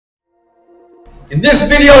In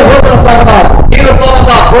this video, we're going to talk about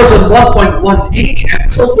Automata version 1.1a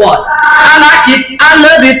episode 1. I like it, I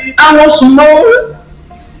love it, I want some more.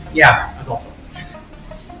 Yeah, I thought so.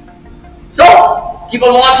 So, keep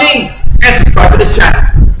on watching and subscribe to this channel.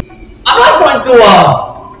 I'm not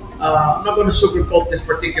going to sugarcoat this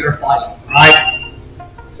particular file, right?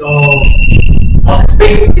 So, well, it's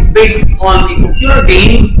based on a computer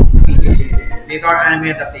game, NieR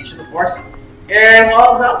anime adaptation, of course. And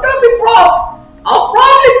well, I'll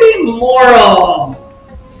probably be more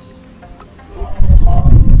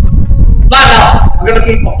flat out. We're gonna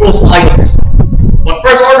keep a close eye on this. But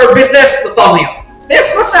first order of business, the thumbnail.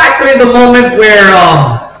 This was actually the moment where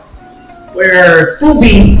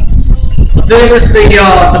 2B delivers the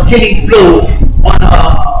killing blow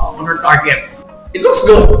on her target. It looks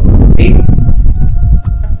good. Okay?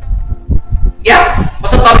 Yeah,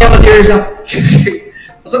 basta thumbnail material siya.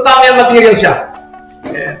 Basta thumbnail material siya.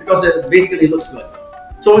 Yeah, because it basically looks good.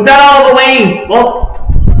 So with that out of the way, well,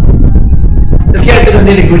 let's get into the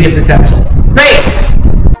nitty-gritty of this episode. Pace!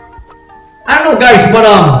 I don't know guys, but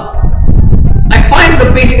I find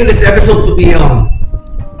the pacing of this episode to be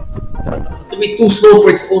too slow for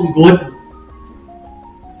its own good.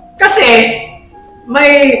 Kasi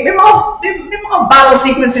may mga battle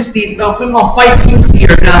sequences dito, may mga fight scenes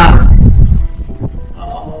here na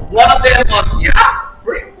one of them was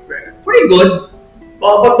pretty good.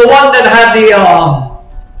 But the one that had the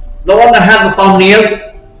thumbnail,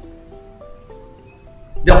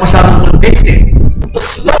 di ako masyadong convinced eh.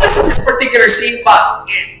 As long as this particular scene pa,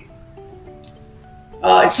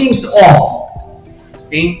 it seems off.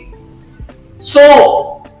 Okay? So,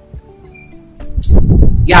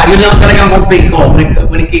 yeah, yun lang talagang complaint ko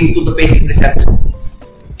when it came to the pacing of this episode.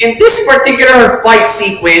 In this particular fight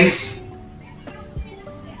sequence,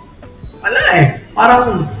 wala eh,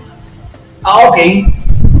 parang okay,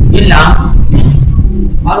 yun lang.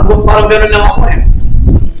 Parang ganun lang ako eh.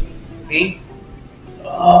 Okay?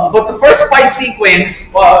 But the first fight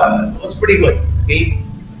sequence was pretty good. Okay?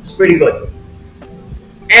 It was pretty good.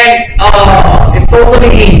 And it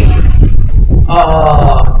totally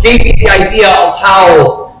gave me the idea of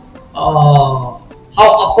how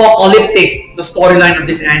apocalyptic the storyline of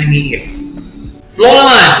this anime is. Flow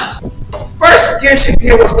naman! First gear shift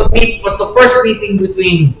here was the first meeting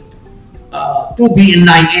between 2B and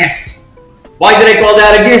 9S. Why did I call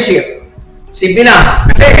that a gear shift? Simple lang.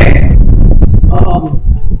 Kasi,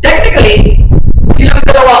 technically, silang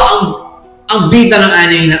dalawa ang bida ng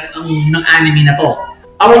anime na to.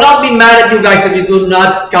 I will not be mad at you guys if you do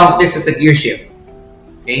not count this as a gear shift.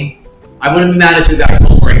 Okay? I wouldn't be mad at you guys,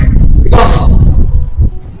 don't worry. Because,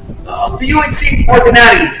 to you it seemed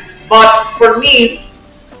ordinary. But for me,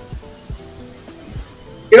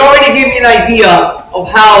 it already gave me an idea of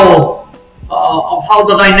how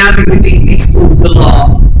the dynamic between these two will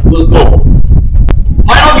go.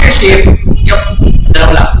 Final gear shift, yep,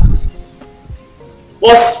 dalawa lang.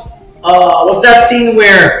 Was that scene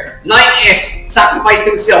where 9S sacrificed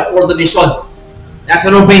himself for the mission. That's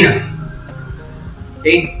a no-brainer.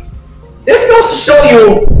 Okay, this goes to show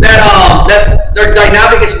you that their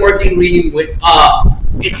dynamic is working really well.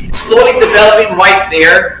 It's slowly developing right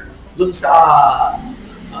there. Dun sa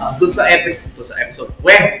episode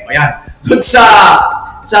 12. Ayan. Dun sa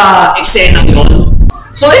eksena yun.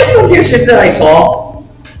 So these two gear shifts that I saw,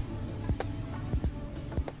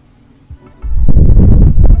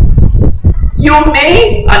 you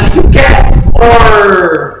may and you can,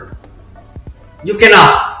 or you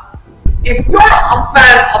cannot. If you're a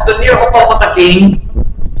fan of the NieR Automata game,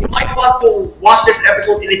 you might want to watch this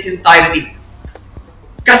episode in its entirety.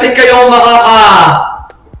 Kasi kayo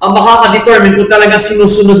makaka-determine kung talaga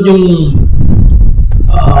sinusunod yung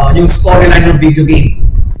storyline ng video game.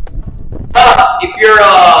 But if you're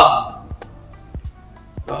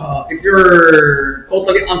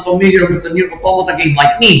totally unfamiliar with the NieR Automata game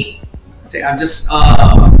like me, say I'm just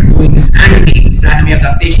doing this anime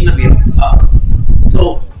adaptation of it.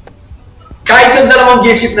 So kahit yung dalawang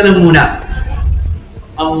gear shift na lang muna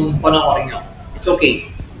ang panoorin nyo. It's okay.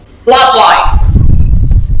 Plot-wise,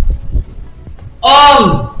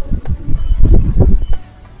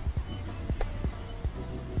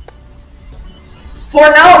 for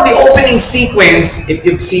now, the opening sequence, if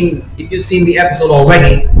you've seen the episode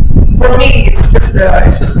already, for me it's just a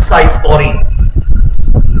side story,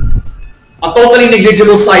 a totally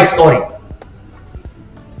negligible side story.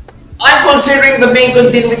 I'm considering the main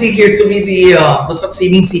continuity here to be the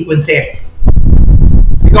succeeding sequences,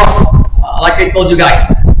 because like I told you guys,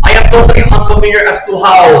 I am totally unfamiliar as to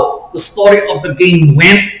how the story of the game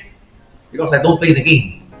went, because I don't play the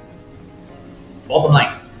game. Bottom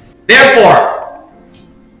line. Therefore,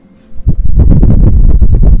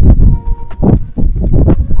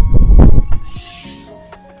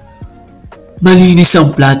 Malinis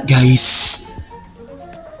ang plot, guys.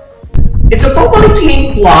 It's a totally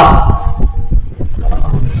clean plot.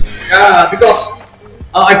 Because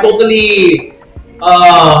I totally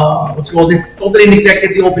totally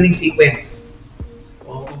neglected the opening sequence.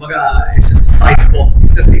 Kumbaga, it's just a side story.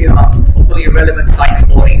 It's just a totally irrelevant side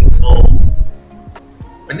story. So,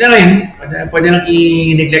 pwede na rin. Pwede nang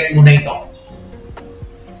i-neglect muna ito.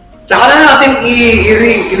 Tsaka na natin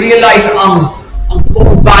i-realize ang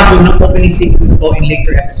totoong value ng opening sequence ito in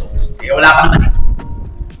later episodes. Kaya wala pa naman eh.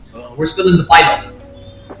 We're still in the pilot.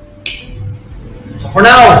 So for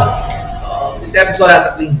now, this episode has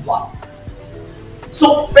a clean plot.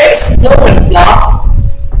 So pace, flow, and plot.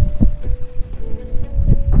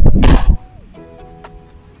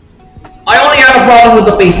 I only had a problem with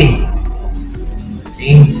the pacing.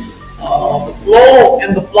 Okay? The flow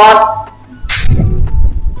and the plot,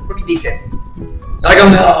 pretty decent.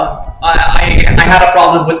 Talagang, I had a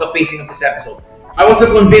problem with the pacing of this episode. I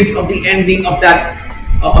wasn't convinced of the ending of that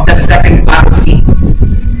second battle scene.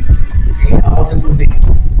 Okay, I wasn't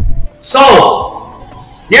convinced. So,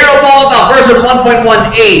 NieR Automata version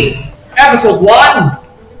 1.1a, episode 1.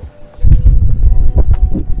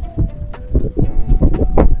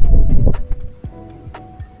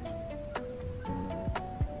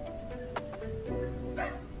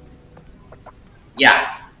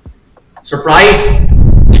 Yeah. Surprise?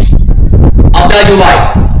 I'll tell you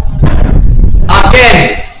why.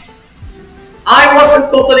 Again, I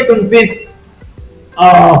wasn't totally convinced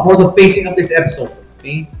for the pacing of this episode.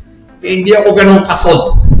 Okay? Hindi ako ganun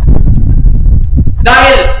kasod.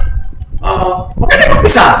 Dahil, maganda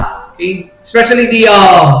mag-pisa. Okay? Especially the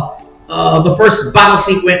first battle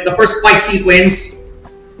sequence, the first fight sequence.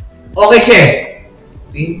 Okay siya.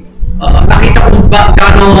 Okay? Nakita ko ba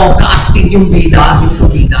gano'n kaastig yung bida, yung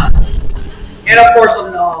bida. And of course, on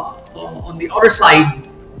the other side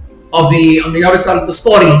of the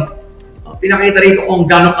story, pinakita rito kung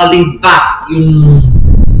gano'n ka-laid back yung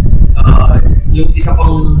isa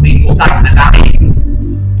pang main contact na lalaki.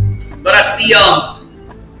 But as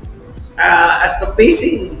the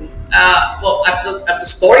pacing, as the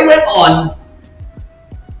story went on,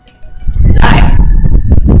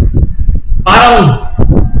 parang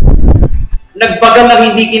nagbagal na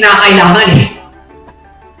hindi kinakailangan eh.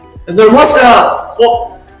 There was a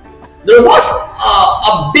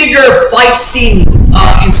bigger fight scene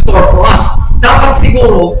in store for us. Dapat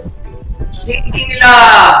siguro hindi nila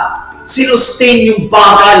sinustain yung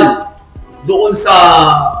bagal doon sa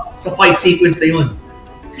fight sequence na yun.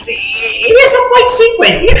 Kasi it is a fight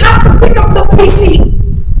sequence. You have to pick up the pacing.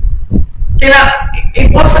 Kaya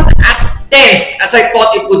it wasn't as tense as I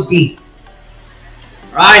thought it would be.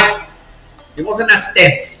 Right? It wasn't as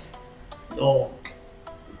tense. So,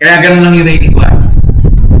 kaya ganun lang yung rating wise.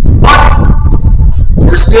 But,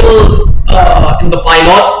 we're still in the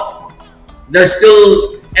pilot. There's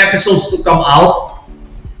still episodes to come out.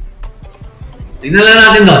 Tingnan lang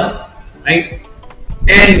natin doon. Right?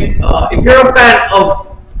 And if you're a fan of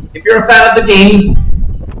the game,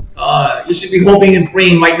 you should be hoping and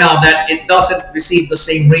praying right now that it doesn't receive the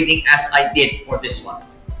same rating as I did for this one.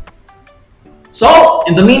 So,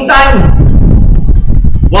 in the meantime,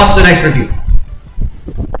 watch the next review.